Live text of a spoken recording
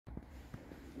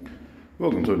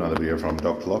Welcome to another video from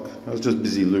Job Lock. I was just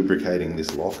busy lubricating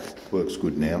this lock. Works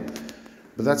good now.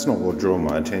 But that's not what drew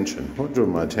my attention. What drew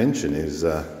my attention is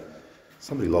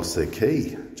somebody lost their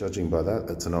key. Judging by that,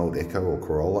 that's an old Echo or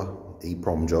Corolla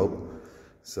EPROM job.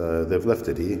 So they've left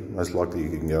it here. Most likely you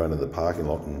can go into the parking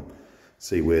lot and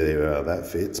see where that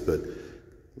fits. But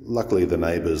luckily the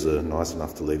neighbours are nice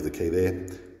enough to leave the key there.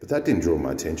 But that didn't draw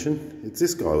my attention. It's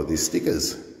this guy with his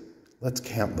stickers. Let's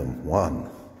count them. One.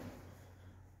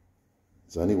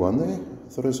 There's only one there? I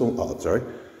thought I saw, oh, sorry.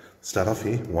 Start off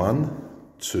here. 1,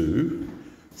 2,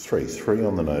 3. 3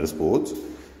 on the notice boards.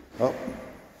 Oh,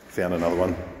 found another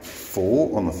one.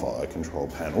 4 on the fire control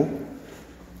panel.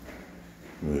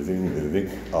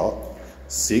 Moving. Oh,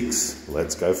 6.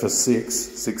 Let's go for 6.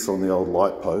 6 on the old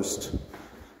light post.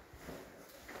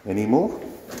 Any more?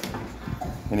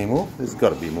 Any more? There's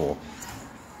got to be more.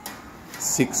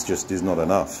 6 just is not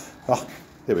enough. Oh,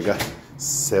 there we go.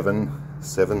 7.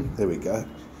 There we go.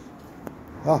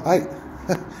 Oh, 8.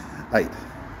 8.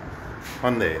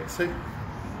 One there. See?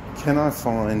 Can I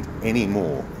find any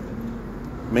more?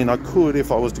 I mean, I could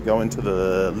if I was to go into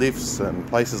the lifts and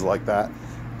places like that,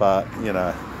 but, you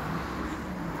know.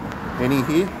 Any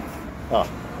here? Oh,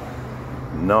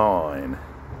 9.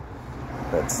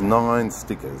 That's 9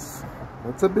 stickers.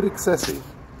 That's a bit excessive.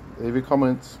 Leave your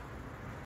comments.